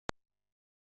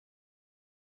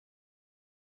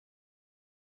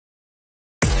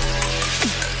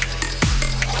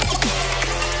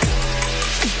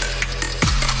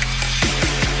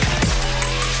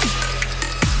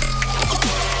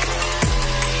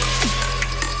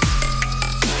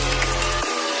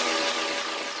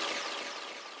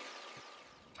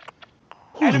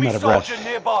Enemy soldier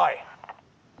nearby.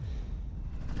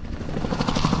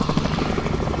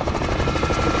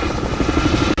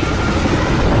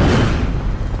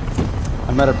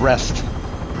 I'm out of breast.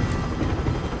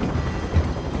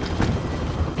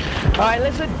 Alright,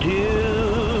 let's do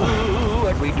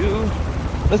what we do.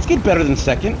 Let's get better than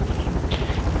second.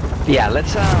 Yeah,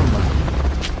 let's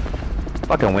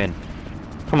fucking win.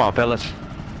 Come on, fellas.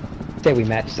 Say we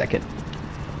match second.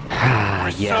 Ah,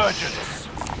 yes.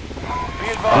 Be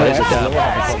advised.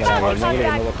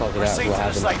 Proceed to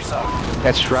the safe zone.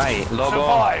 That's right, Lobo.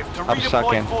 Survive to I'm redeploy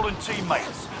sucking. fallen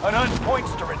teammates and earn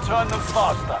points to return them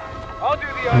faster. I'll do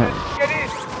the honors. Get in.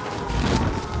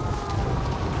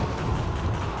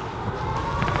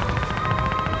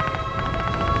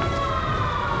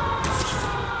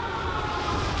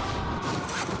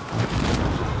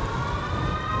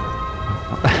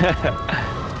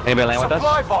 Anybody land with us?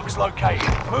 Supply box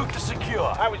located. Move to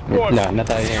secure. I was born. No, not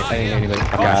that I didn't hear anybody.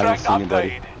 Contract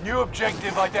updated. New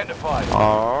objective identified.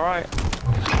 Alright.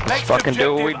 Let's fucking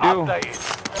do what we do. Updated.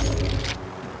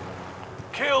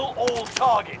 Kill all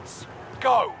targets.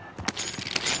 Go.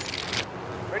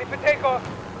 Ready for takeoff.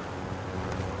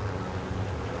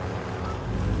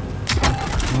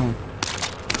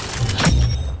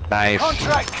 Nice.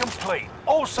 Contract complete.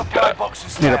 All supply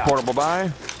boxes Need a down. portable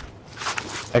buy?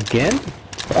 Again?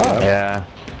 Yeah.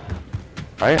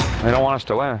 Right? They don't want us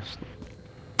to win.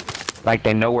 Like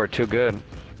they know we're too good.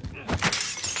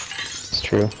 It's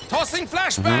true. Tossing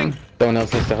flashbang. Someone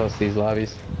else needs to host these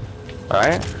lobbies.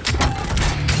 Right?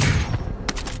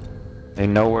 They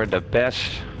know we're the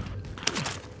best.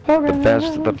 The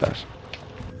best of the best.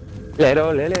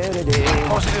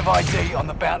 Positive ID on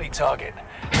the bounty target.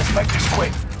 Let's make this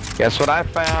quick. Guess what I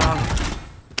found?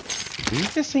 Are you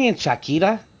just saying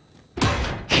Shakira?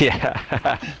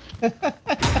 Yeah.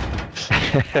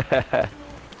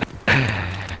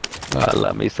 Oh, I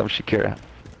love me some Shakira.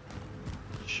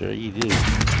 Sure you do.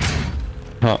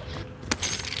 Huh.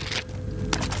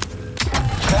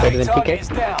 Bounty than target PK? is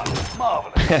down.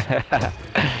 Marvelous.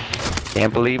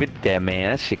 Can't believe it, damn man.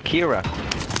 That's Shakira.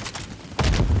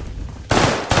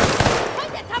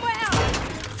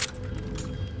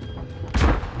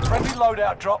 Friendly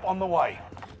loadout drop on the way.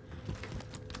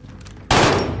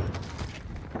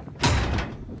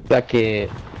 Suck it.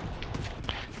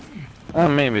 My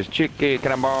name is Chicky.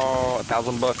 Can I borrow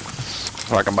 $1,000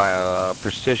 so I can buy a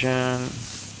precision?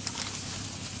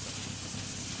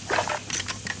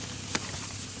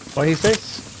 What he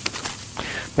says?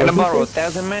 Can I borrow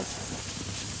 1,000, man?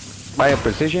 Buy a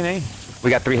precision, eh? We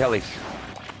got 3 helis.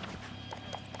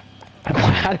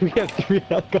 How do we have 3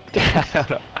 helicopters?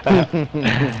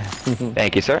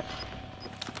 Thank you, sir.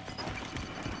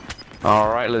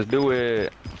 Alright, let's do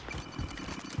it.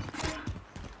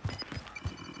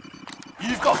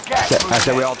 You've got gas. I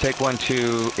said we all take one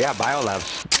to, yeah,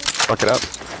 biolabs. Fuck it up.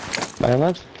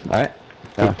 Biolabs? Alright.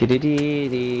 Yeah.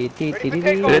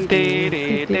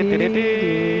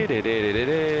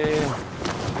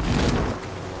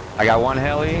 I got 1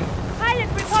 heli. Pilot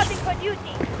reporting for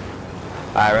duty.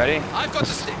 Alright, ready? I've got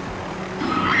to stick.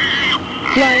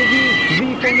 Flying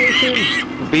V formation!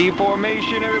 B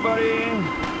formation, everybody!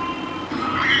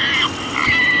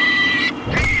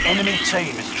 Enemy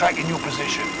team is tracking your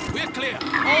position. We're clear.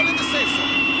 All in the safe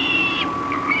zone.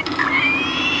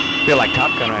 Feel like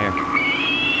Top Gun right here.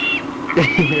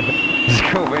 Let's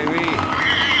go, baby!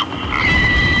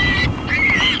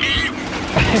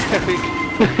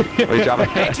 What are you dropping?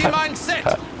 TanPizzaMan set.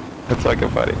 That's fucking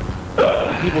funny.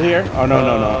 People here? Oh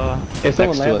no. If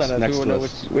someone Next to lands us, on us, next we will to know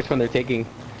us. which one they're taking.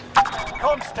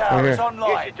 Comms tower is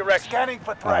online. Scanning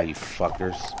for Ah, you threats.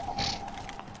 fuckers.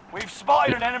 We've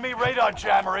spotted an enemy radar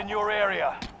jammer in your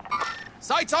area.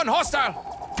 Sights on hostile.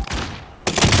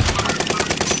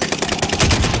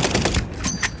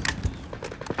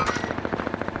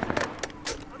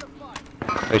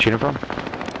 Where are you shooting from?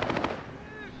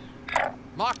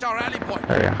 Marked our rally point.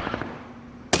 There you go.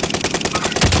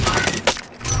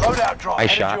 Loadout drop Nice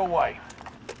headed shot. your way.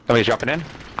 Somebody's dropping in.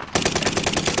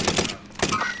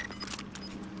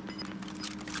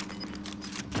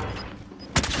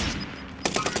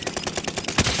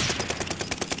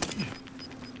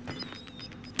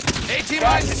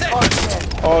 TanPizzaMan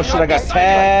set. Oh shit, I got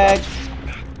tagged.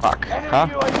 Fuck. Huh?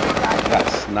 I got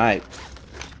sniped.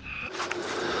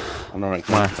 I don't know where it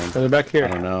came from. They're back here. I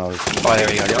don't know. Oh, there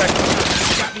we go. Yep.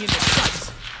 Got me in the sights.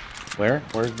 Where?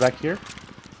 Where's back here?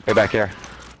 Way back here.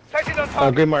 Sighted on Oh,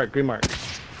 target. green mark, green mark.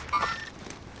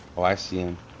 Oh, I see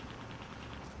him.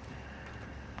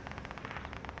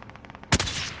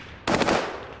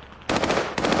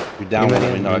 You're down one.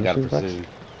 Let me know I got a precision.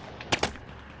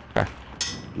 Okay.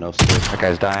 No sir. That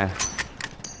guy's dying.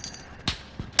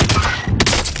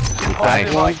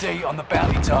 Positive Nice. ID on the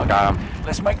bounty target. Got him.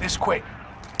 Let's make this quick.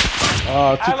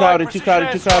 Oh, too crowded, too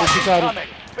crowded, too crowded, too crowded.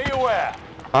 Be aware.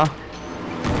 Huh?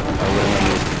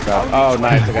 Oh,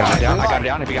 nice. I got I it. got him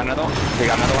down. If you got another one, you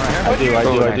got another one right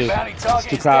I here. do. Bounty target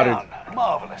too is crowded. down.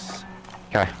 Marvelous.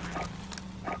 Okay.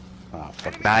 Oh,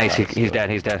 fuck. Nice. He's dead.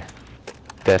 He's dead.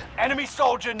 Dead. Enemy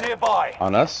soldier nearby.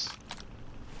 On us?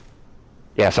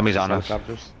 Yeah, somebody's on us.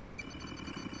 Helicopters?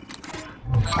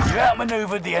 You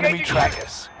outmaneuvered the enemy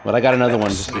trackers. But I got another one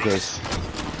just because.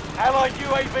 Allied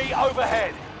UAV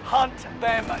overhead. Hunt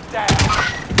them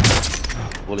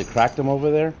down. Will he crack them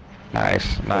over there?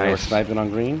 Nice. They were Nice. sniping on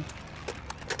green.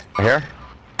 Here.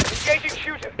 Engaging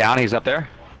shooter. Down. He's up there.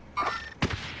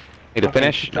 Need to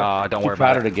finish? No, don't Too worry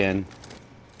about crowded it. again.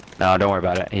 No, don't worry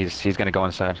about it. He's gonna go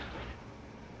inside.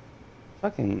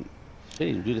 Fucking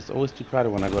shitty, dude. It's always too crowded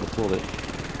when I go to pull it.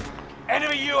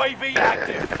 Enemy UAV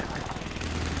active.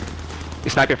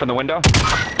 He's sniping from the window.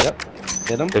 Yep.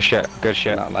 Hit him. Good shit. Good Did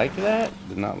shit. not like that.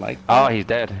 Did not like Oh, that. he's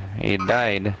dead. He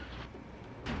died.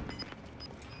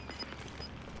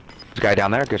 This guy down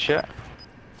there. Good shit.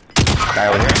 Guy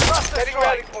over here. Cluster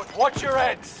strike. Watch your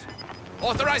heads.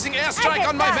 Authorizing airstrike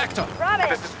on my vector.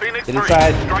 Robin. Phoenix Get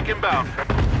inside. Strike inbound.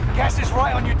 Gas is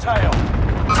right on your tail.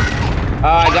 Oh,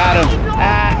 I got him.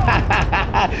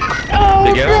 Oh,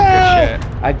 Did you get him? God. Good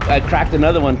shit. I cracked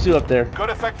another one too up there. Good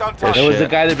effect on Good target. There was the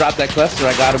shit. guy that dropped that cluster.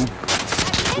 I got him.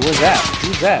 Where's that?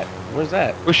 Who's that? Where's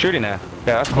that? Who's shooting that?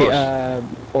 Yeah, that's close.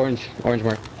 Orange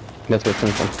mark. That's where it's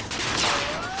coming from.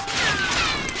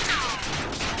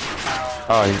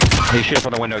 Oh, he's shooting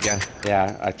from the window again.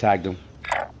 Yeah, I tagged him.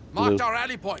 Marked Blue. our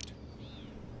rally point.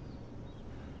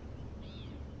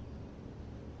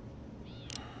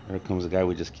 There comes the guy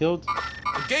we just killed.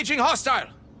 Engaging hostile.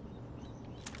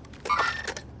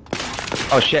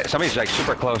 Oh shit, somebody's like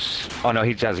super close. Oh no,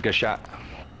 he has a good shot.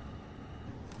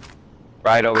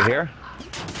 Right over here.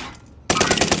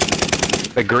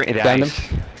 The green, Found nice.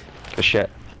 Good shit.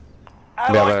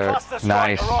 Allied a- cluster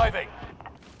strike nice. arriving.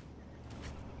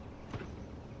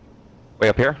 Way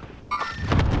up here.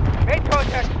 Made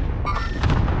contact.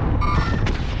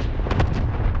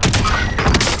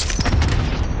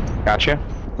 Gotcha.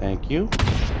 Thank you.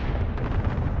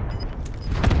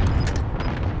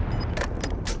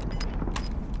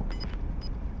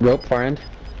 Rope, far end.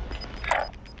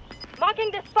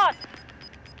 Marking the spot.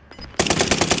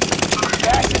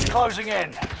 Gas is closing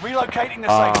in. Relocating the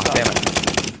Oh, safe damn zone. it.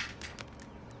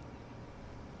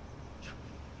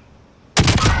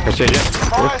 Precision.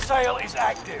 Fire sale is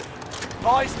active.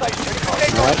 Buy station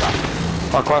close.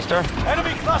 One cluster.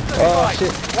 Enemy cluster Oh, strike.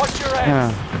 shit. Watch your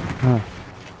heads.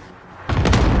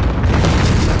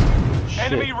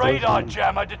 Enemy Shit, radar close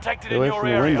jammer detected Get in away your from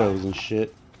the area. windows and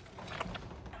shit.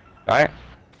 Alright.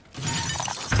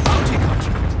 Bounty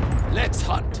contract. Let's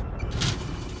hunt.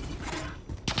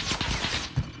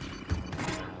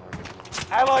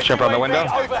 Allied Jump on the UAV window.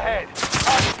 overhead.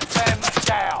 Hunt them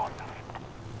down.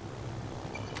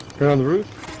 You're on the roof.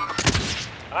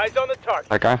 Eyes on the target.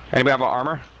 That guy. Anybody have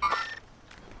armor?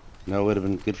 No, it would have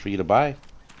been good for you to buy.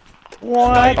 Stay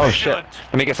Oh shit. vigilant.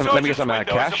 Let me get some Surgeon's cash. window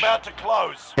is about to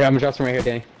close. Here, I'm gonna drop some right here,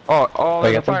 Danny. Oh, I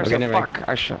there's a got them. fire We're getting sale. it ready. Fuck.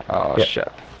 I should. Oh Yeah.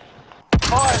 shit.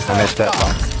 Fire sale missed that done.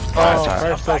 one. Fire Oh, sale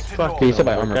fire back to normal. Okay, you said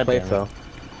by armor plate, so.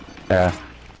 Yeah.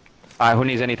 Who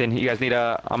needs anything? You guys need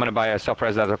a. I'm gonna buy a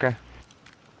self-res. That's okay.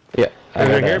 Yeah. I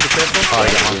got here. that. Be careful. Oh, I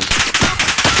got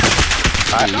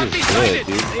one. Dude, you're good,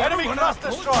 dude. Enemy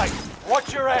cluster strike.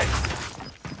 Watch your heads.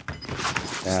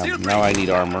 Yeah, now I need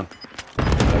armor.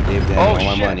 I gave them Oh, all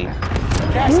my shit. money.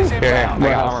 Gas is Here, here. I inbound.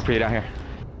 got armor for you down here.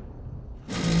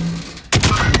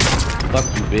 Fuck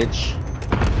you, bitch.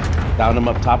 Down him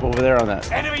up top over there on that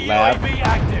Enemy lab. UAV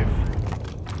active.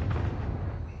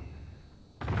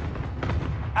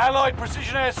 Allied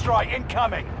precision airstrike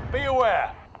incoming. Be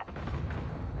aware.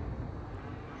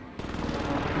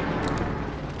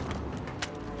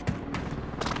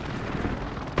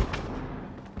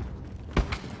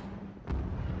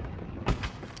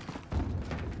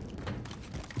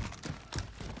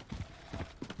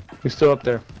 He's still up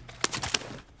there.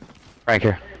 Right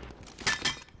here.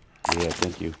 Yeah,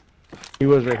 thank you. He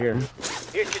was right here.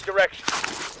 Here's your direction.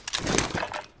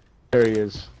 There he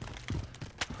is.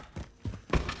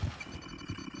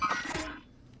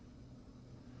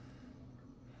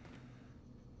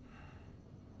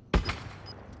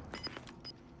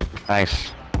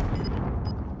 Nice.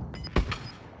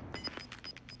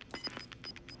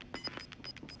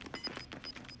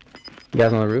 You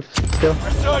guys on the roof still?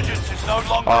 Resurgence is no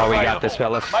longer Oh, we available. got this,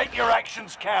 fellas. Make your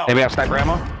actions count. Anybody have sniper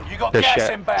ammo? You got Good gas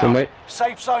shit. inbound. Somebody-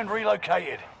 Safe zone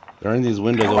relocated. They're in these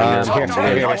windows over here,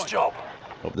 here. here. Nice job.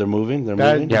 Oh, they're moving. They're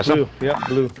Guys, moving. Yeah, blue. Yep,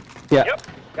 blue. Yeah.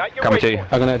 Got your Coming to you. waypoint.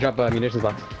 I'm gonna drop a munitions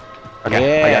box.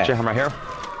 Okay, I Yeah. got you. I'm right here.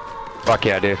 Fuck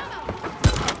yeah, dude.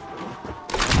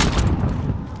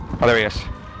 Oh, there he is.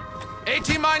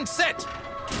 AT mine set.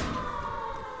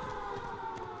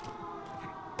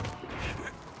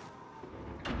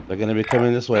 They're gonna be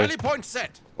coming this way, Rally point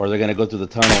set. or they're gonna go through the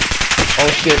tunnel. Oh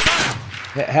shit!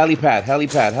 Helipad,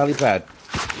 helipad, helipad.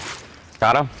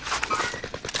 Got him.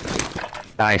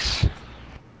 Nice.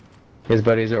 His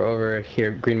buddies are over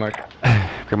here, green mark.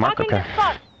 Good mark, Marking okay. the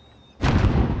spot.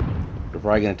 They're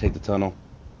probably gonna take the tunnel.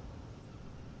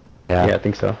 Yeah, I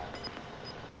think so.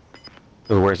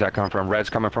 Ooh, where's that coming from? Red's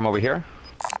coming from over here?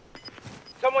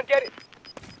 Someone get it.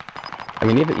 I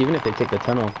mean, even if they take the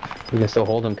tunnel, we can still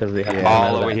hold them because they have Yeah.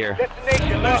 All over here.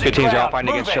 Destination locked. Two teams are all ground. fighting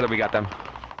to Move get sure it. that we got them.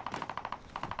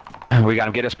 We got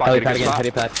him. Get a spot. Get a Helipad good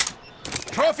again, spot.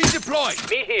 helipad. Trophy deployed.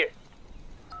 Me here.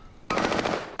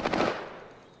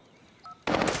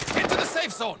 Into the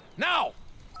safe zone now.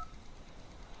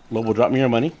 Lobo, drop me your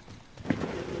money.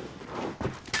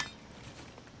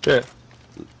 Sure.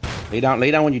 Lay down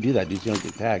when you do that, dude. So you don't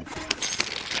get tagged.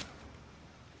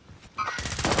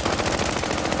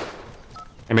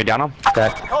 Let me down him.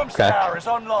 Comms Crack. tower is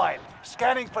online.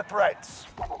 Scanning for threats.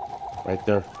 Right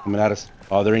there, coming at us.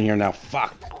 Oh, they're in here now.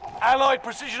 Fuck. Allied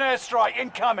precision airstrike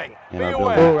incoming. Yeah, Be our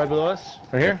aware. Oh, right below us.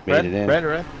 Right here. Made Red, it in.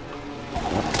 red.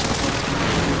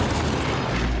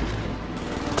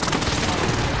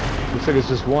 Looks like it's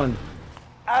just one.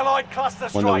 Allied cluster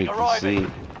One that we strike can arriving.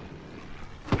 see.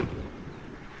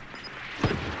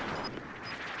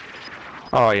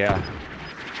 Oh, yeah.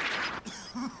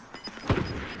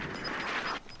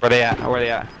 Where they at? Where they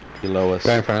at? Below us.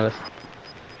 Right in front of us.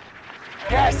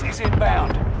 Gas is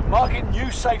inbound. Marking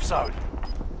new safe zone.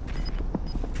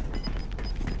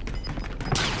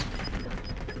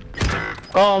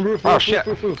 Oh, roof, Oh, roof, shit.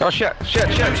 roof, roof. Oh, shit. Shit,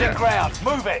 You're shit, losing shit. ground.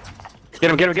 Move it.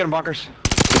 Get him, Bonkerz.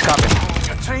 He's copying.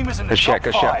 Your team is in the Good shit, top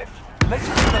good shit. 5. Let's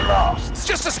be the last. It's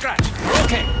just a scratch. We're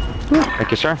okay.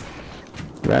 Thank you, sir.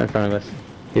 Right in front of us.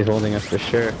 He's holding us for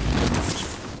sure.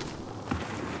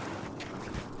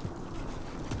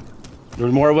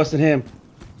 There's more of us than him.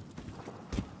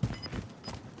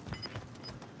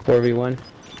 4v1.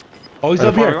 Oh, he's Are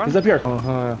up there here. 41? He's up here.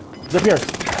 Uh-huh. He's up here.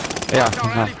 Yeah. Our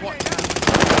rally point.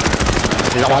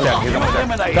 He's almost there. He's You almost there.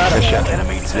 eliminated Got it. all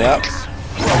enemy teams.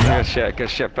 Yep. Good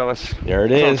shit, fellas. There it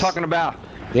That's what I'm is. talking about.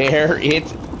 There it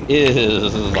is.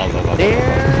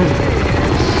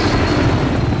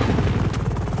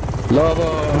 Lobo.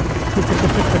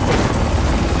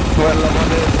 What Lobo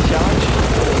did? Challenge?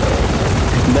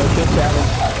 No kill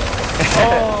challenge.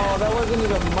 Oh, that wasn't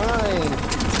even mine.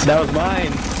 That was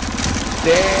mine.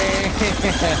 Dang.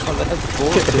 That's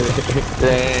bullshit.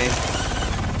 Dang.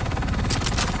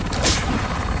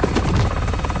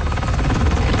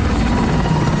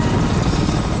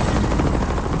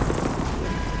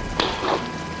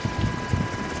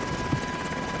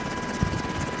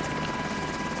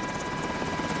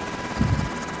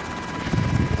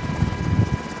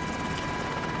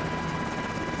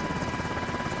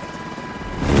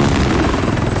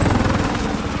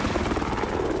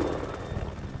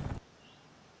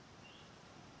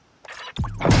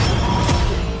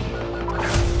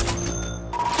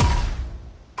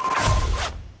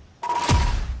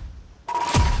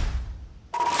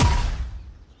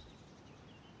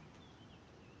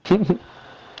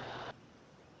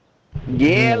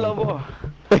 Yeah, Lobo.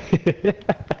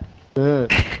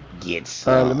 Get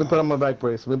some. Let me put on my back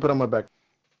brace. Let me put on my back.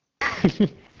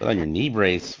 Put on your knee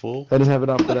brace, fool. I didn't have it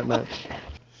on for that match.